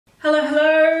Hello,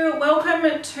 hello,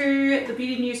 welcome to the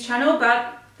Beauty News channel,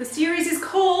 but the series is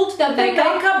called The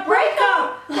Makeup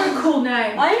Breakup. What a cool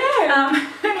name. I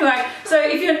know. Anyway, so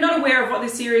if you're not aware of what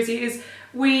this series is,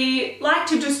 we like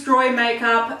to destroy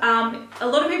makeup. A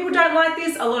lot of people don't like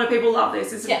this, a lot of people love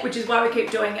this, which is why we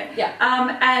keep doing it. Yeah.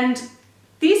 And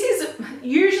this is,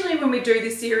 usually when we do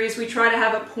this series, we try to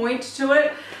have a point to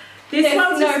it. This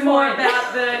one's just more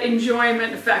about the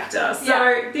enjoyment factor.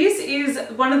 So this is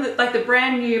one of the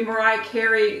brand new Mariah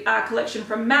Carey collection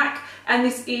from MAC, and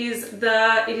this is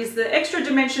the Extra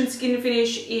Dimension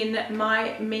Skinfinish in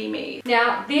My Mimi.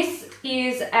 Now this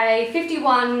is a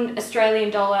 51 Australian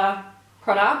dollar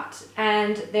product,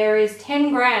 and there is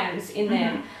 10 grams in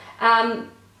there.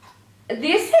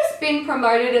 This has been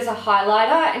promoted as a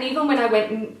highlighter, and even when I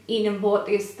went in and bought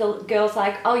this, the girl's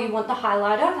like, oh, you want the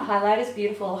highlighter? The highlighter's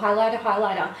beautiful,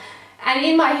 highlighter. And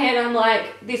in my head, I'm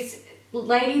like, this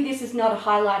lady, this is not a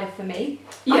highlighter for me.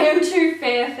 Yeah. I am too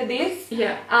fair for this.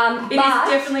 Yeah. It is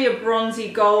definitely a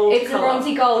bronzy gold It's colour. A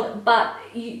bronzy gold, but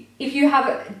if you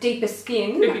have deeper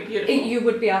skin, it'd be beautiful. You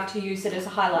would be able to use it as a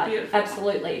highlight. Beautiful.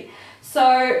 Absolutely.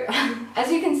 So,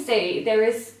 as you can see, there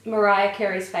is Mariah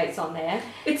Carey's face on there.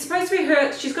 It's supposed to be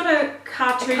her, she's got a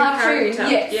cartoon character.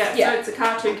 Yes. So it's a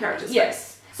cartoon character's face.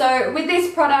 Yes. So with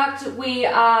this product, we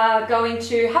are going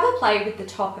to have a play with the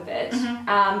top of it,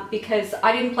 because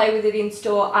I didn't play with it in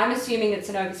store. I'm assuming it's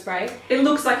an overspray. It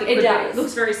looks like it does. It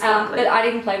looks very sparkly. But I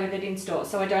didn't play with it in store,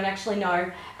 so I don't actually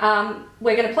know.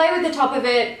 We're going to play with the top of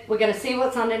it. We're going to see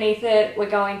what's underneath it. We're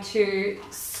going to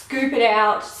scoop it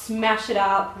out, smash it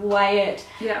up, weigh it,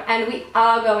 and we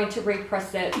are going to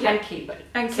repress it and keep it.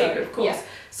 And keep it, of course. Yeah.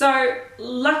 So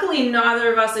luckily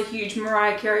neither of us are huge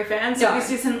Mariah Carey fans, so this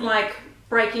isn't like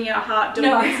breaking our heart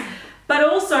doing this. But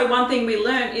also one thing we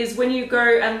learned is when you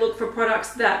go and look for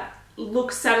products that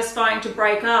look satisfying to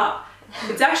break up,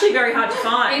 it's actually very hard to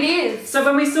find. It is. So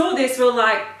when we saw this, we were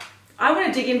like, I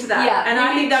want to dig into that. Yeah, and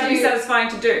I think that'd be satisfying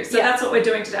to do. So that's what we're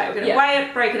doing today. We're going to weigh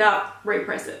it, break it up,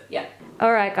 repress it. Yeah.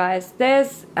 Alright guys,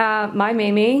 there's my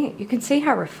Mimi. You can see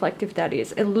how reflective that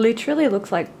is. It literally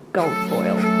looks like gold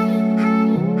foil.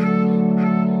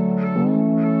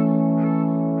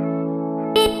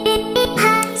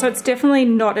 So it's definitely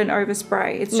not an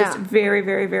overspray. It's just very,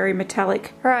 very, very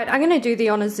metallic. Alright, I'm going to do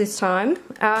the honours this time.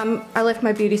 I left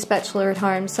my beauty spatula at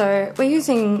home, so we're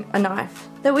using a knife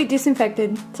that we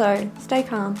disinfected. So stay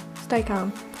calm, stay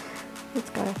calm. Let's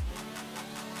go.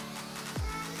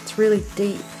 It's really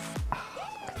deep.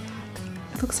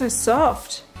 It looks so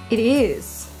soft. It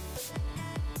is.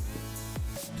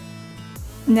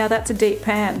 Now that's a deep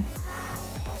pan.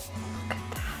 Look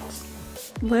at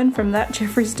that. Learn from that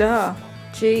Jeffree Star.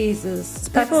 Jesus.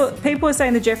 People are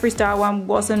saying the Jeffree Star one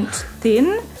wasn't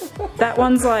thin. That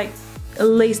one's like at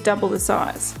least double the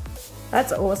size.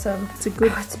 That's awesome. It's a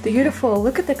good. Oh, it's beautiful.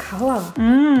 Look at the colour.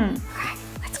 Okay,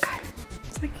 let's go.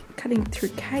 It's like cutting through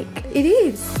cake. It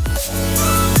is.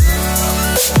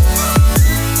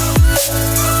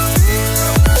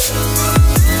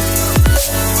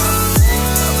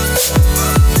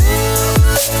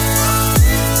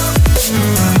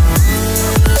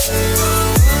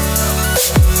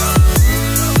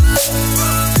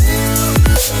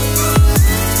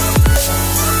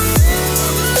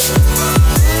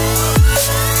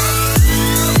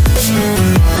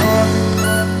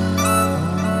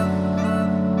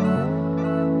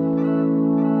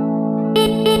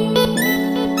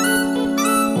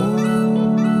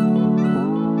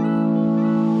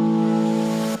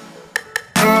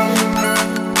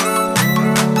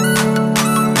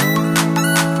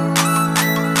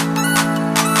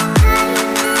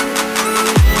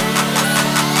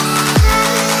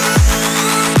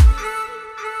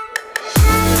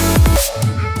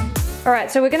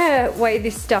 Alright, so we're going to weigh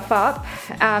this stuff up.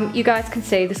 You guys can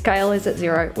see the scale is at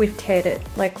 0. We've teared it.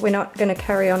 Like, we're not going to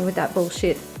carry on with that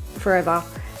bullshit forever.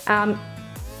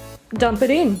 Dump it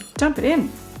in. Dump it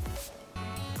in.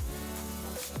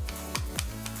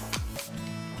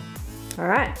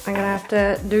 Alright, I'm going to have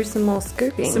to do some more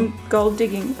scooping. Some gold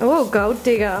digging. Oh, gold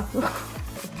digger.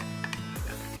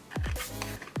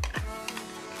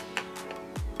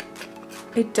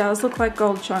 It does look like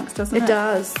gold chunks, doesn't it? It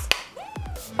does.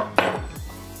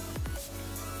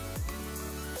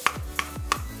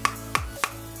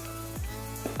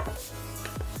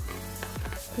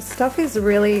 The stuff is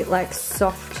really like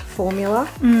soft formula.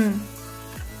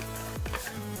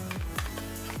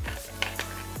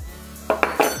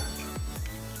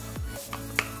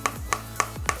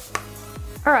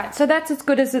 Alright, so that's as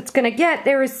good as it's going to get.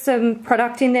 There is some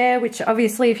product in there, which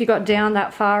obviously if you got down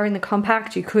that far in the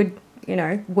compact, you could you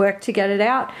know, work to get it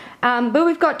out. But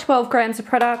we've got 12 grams of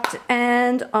product,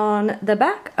 and on the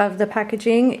back of the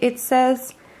packaging it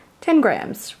says 10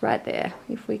 grams right there,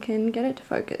 if we can get it to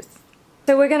focus.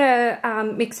 So we're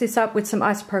gonna mix this up with some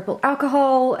isopropyl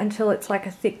alcohol until it's like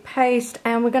a thick paste,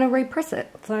 and we're gonna repress it.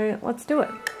 So let's do it.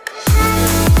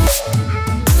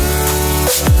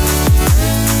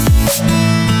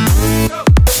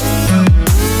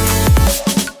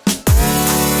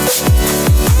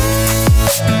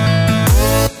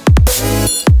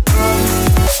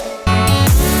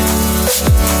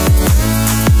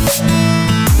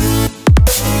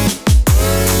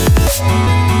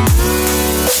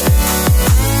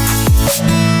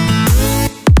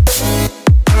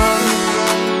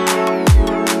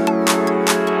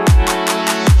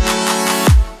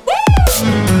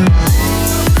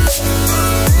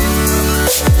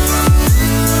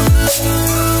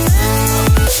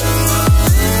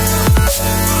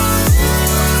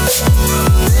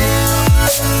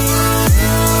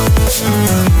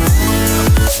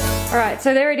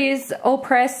 So there it is, all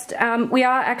pressed. We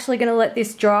are actually going to let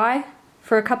this dry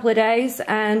for a couple of days,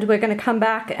 and we're going to come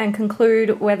back and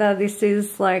conclude whether this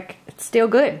is like, it's still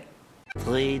good.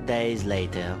 3 days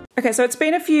later. Okay, so it's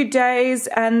been a few days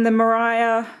and the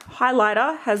Mariah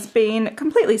highlighter has been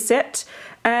completely set,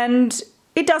 and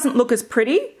it doesn't look as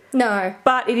pretty. No.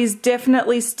 But it is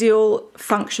definitely still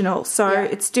functional, so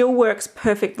it still works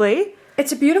perfectly.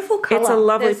 It's a beautiful colour. It's a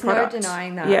lovely product. There's no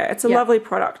denying that. Yeah, it's a lovely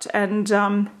product, and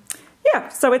yeah,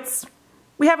 so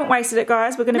we haven't wasted it,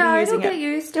 guys. We're going to be using it. It'll get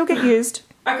used. It'll get used.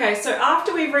 Okay, so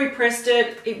after we've repressed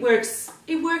it, it works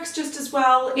just as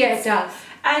well. Yeah, it does.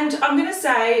 And I'm going to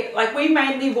say, like, we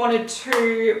mainly wanted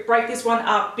to break this one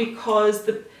up because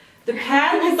the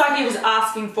pan looked like it was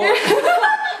asking for it.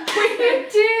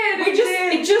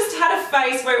 It just had a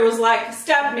face where it was like,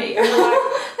 stab me. And we're like,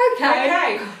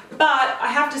 okay. But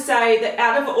I have to say that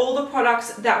out of all the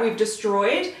products that we've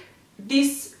destroyed,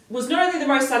 this was not only the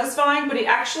most satisfying, but it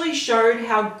actually showed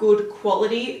how good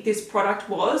quality this product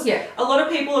was. Yeah. A lot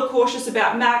of people are cautious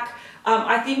about MAC.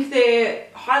 I think their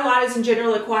highlighters in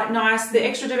general are quite nice. The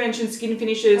extra dimension skin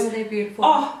finishes. Oh, they're beautiful.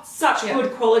 Oh, such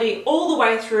good quality all the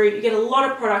way through. You get a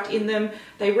lot of product in them.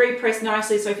 They repress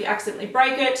nicely, so if you accidentally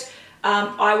break it,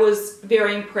 I was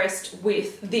very impressed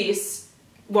with this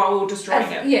while we were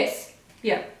destroying it. Yes.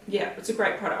 Yeah. Yeah, it's a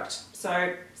great product.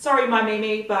 So, sorry my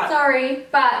Mimi, but... Sorry,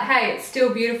 but hey, it's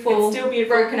still beautiful. It's still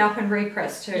beautiful. Broken up and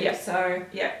repressed too, yeah. So...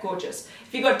 Yeah, gorgeous.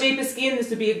 If you've got deeper skin, this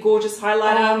would be a gorgeous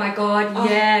highlighter. Oh my god,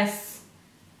 yes.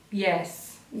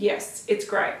 Yes. Yes, it's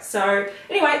great. So,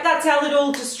 anyway, that's our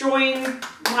little destroying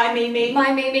my Mimi.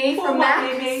 My Mimi from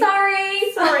MAC. Mimi.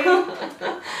 Sorry. Sorry.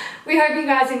 We hope you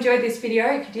guys enjoyed this video.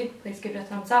 If you did, please give it a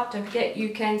thumbs up. Don't forget you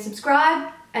can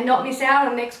subscribe and not miss out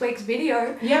on next week's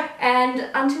video. Yeah. And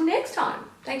until next time,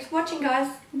 thanks for watching,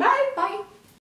 guys. Bye. Bye.